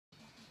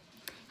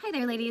Hi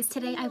there ladies,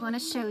 today I want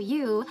to show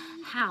you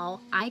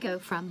how I go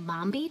from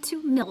Mombie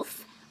to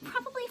Milf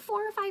probably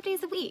 4 or 5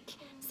 days a week.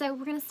 So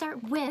we're going to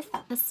start with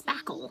the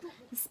spackle.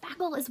 The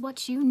spackle is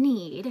what you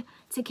need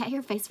to get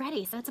your face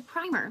ready. So it's a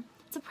primer.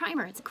 It's a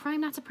primer. It's a crime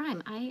not to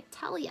prime, I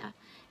tell ya.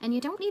 And you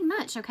don't need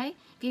much, okay?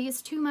 If you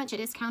use too much, it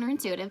is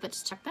counterintuitive, but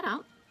just check that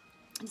out.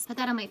 I just put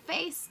that on my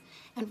face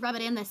and rub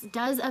it in. This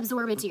does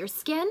absorb into your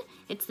skin.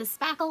 It's the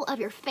spackle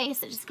of your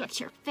face. It just gets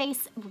your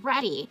face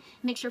ready.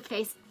 Makes your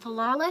face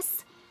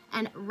flawless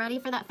and ready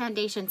for that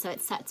foundation so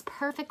it sets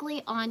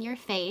perfectly on your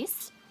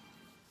face.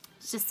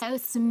 It's just so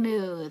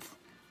smooth.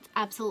 It's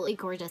absolutely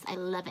gorgeous. I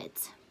love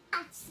it.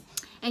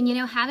 And you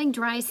know, having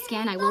dry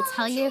skin, I will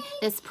tell you,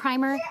 this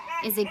primer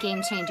is a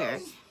game changer.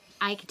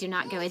 I do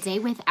not go a day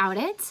without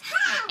it.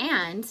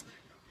 And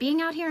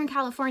being out here in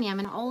California, I'm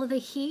in all of the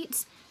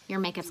heat, your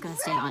makeup's gonna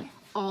stay on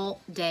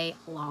all day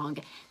long,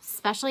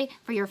 especially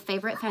for your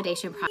favorite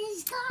foundation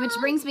product. Which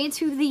brings me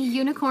to the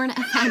unicorn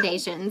of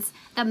foundations,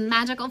 the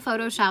magical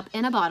Photoshop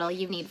in a bottle.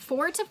 You need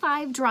 4 to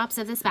 5 drops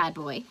of this bad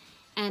boy,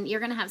 and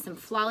you're gonna have some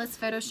flawless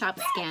Photoshop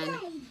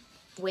skin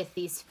with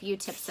these few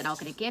tips that I'm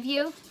gonna give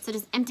you. So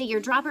just empty your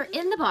dropper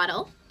in the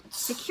bottle,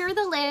 secure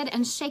the lid,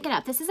 and shake it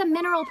up. This is a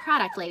mineral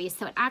product, ladies,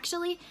 so it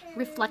actually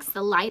reflects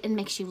the light and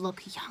makes you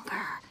look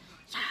younger.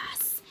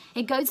 Yes.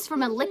 It goes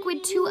from a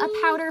liquid to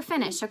a powder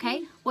finish,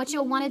 okay? What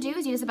you'll want to do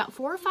is use about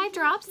 4 or 5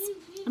 drops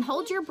and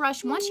hold your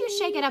brush. Once you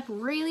shake it up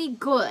really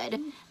good,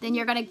 then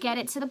you're going to get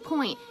it to the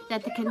point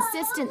that the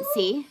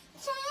consistency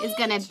is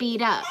going to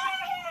bead up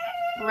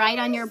right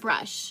on your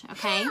brush,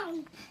 okay?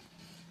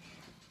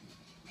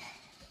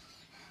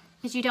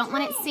 Because you don't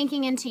want it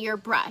sinking into your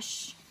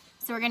brush.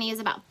 So we're going to use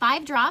about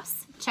 5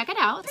 drops. Check it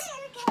out.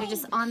 They're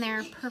just on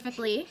there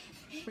perfectly.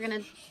 We're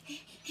going to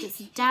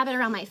just dab it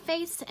around my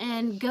face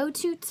and go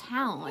to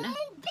town.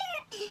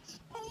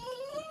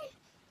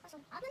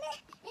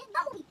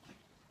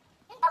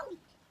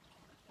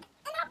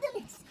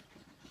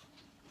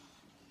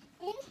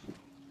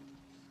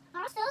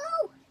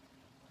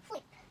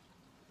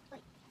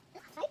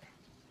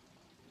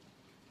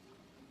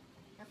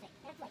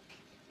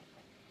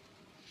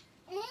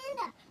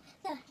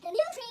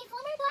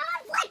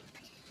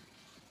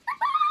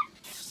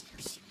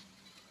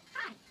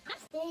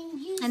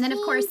 And then of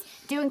course,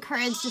 do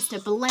encourage just to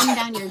blend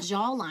down your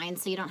jawline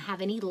so you don't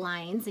have any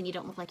lines and you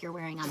don't look like you're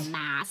wearing a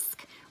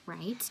mask,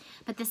 right?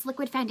 But this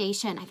liquid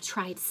foundation, I've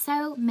tried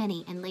so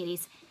many, and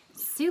ladies,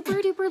 super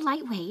duper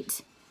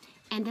lightweight,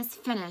 and this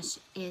finish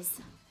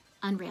is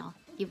unreal.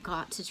 You've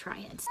got to try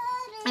it.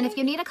 And if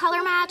you need a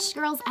color match,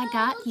 girls, I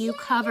got you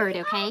covered,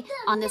 okay?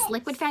 On this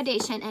liquid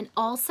foundation and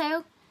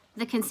also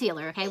the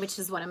concealer, okay, which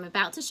is what I'm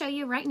about to show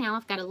you right now.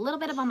 I've got a little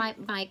bit of on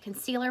my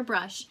concealer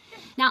brush.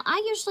 Now,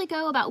 I usually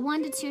go about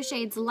 1 to 2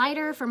 shades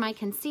lighter for my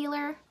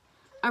concealer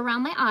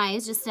around my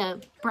eyes, just to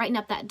brighten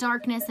up that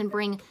darkness and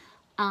bring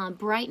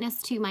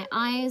brightness to my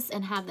eyes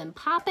and have them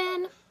pop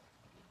in.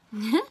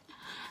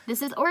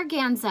 This is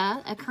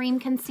Organza, a cream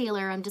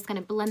concealer. I'm just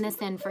gonna blend this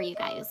in for you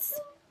guys.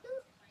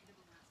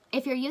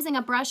 If you're using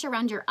a brush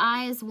around your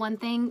eyes, one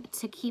thing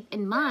to keep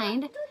in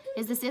mind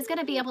is this is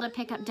gonna be able to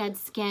pick up dead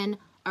skin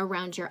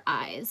around your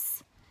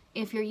eyes.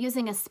 If you're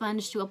using a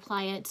sponge to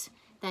apply it,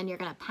 then you're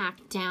gonna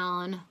pack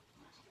down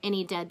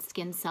any dead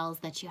skin cells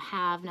that you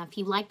have. Now, if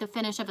you like the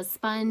finish of a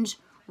sponge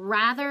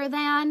rather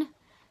than,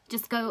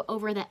 just go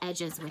over the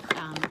edges with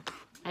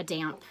a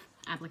damp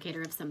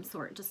applicator of some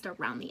sort, just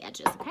around the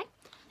edges, okay?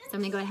 So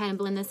I'm gonna go ahead and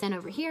blend this in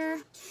over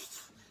here.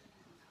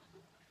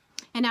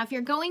 And now if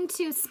you're going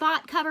to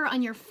spot cover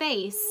on your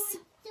face,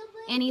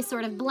 any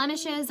sort of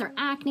blemishes or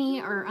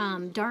acne or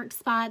dark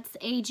spots,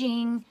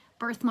 aging,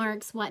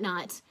 birthmarks,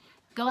 whatnot,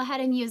 go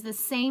ahead and use the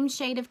same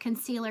shade of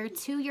concealer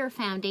to your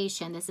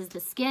foundation. This is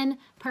the Skin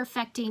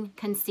Perfecting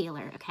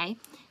Concealer, okay?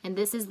 And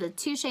this is the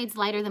 2 shades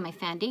lighter than my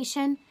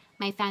foundation.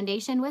 My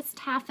foundation was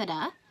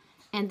Taffeta,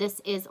 and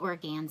this is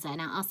Organza.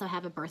 And I also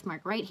have a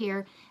birthmark right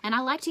here. And I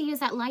like to use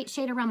that light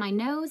shade around my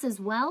nose as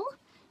well,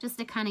 just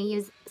to kind of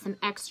use some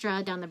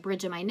extra down the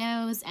bridge of my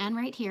nose and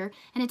right here.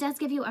 And it does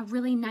give you a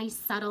really nice,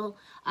 subtle,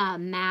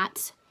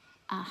 matte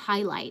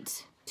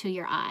highlight to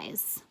your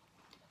eyes.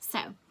 So,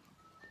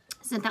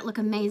 doesn't that look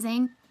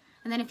amazing?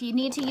 And then if you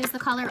need to use the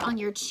color on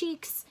your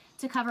cheeks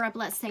to cover up,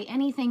 let's say,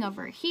 anything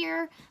over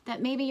here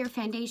that maybe your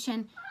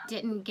foundation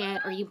didn't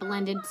get or you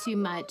blended too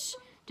much,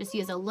 just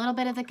use a little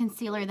bit of the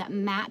concealer that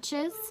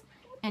matches.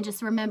 And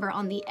just remember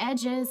on the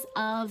edges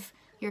of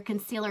your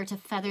concealer to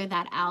feather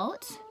that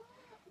out.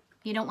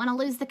 You don't want to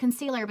lose the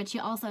concealer, but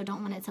you also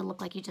don't want it to look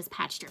like you just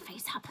patched your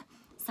face up.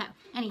 So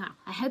anyhow,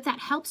 I hope that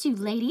helps you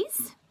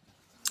ladies.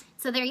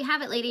 So there you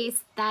have it,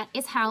 ladies. That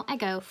is how I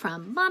go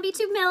from Mombie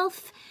to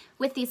Milf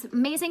with these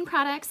amazing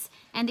products,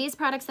 and these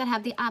products that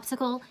have the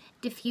optical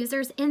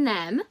diffusers in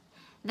them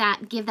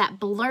that give that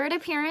blurred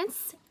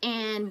appearance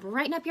and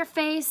brighten up your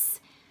face,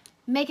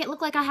 make it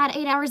look like I had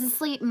 8 hours of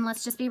sleep. And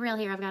let's just be real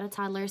here, I've got a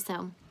toddler,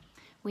 so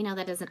we know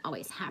that doesn't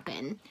always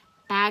happen.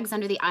 Bags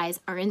under the eyes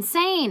are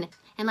insane.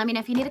 And let me know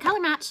if you need a color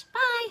match.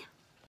 Bye!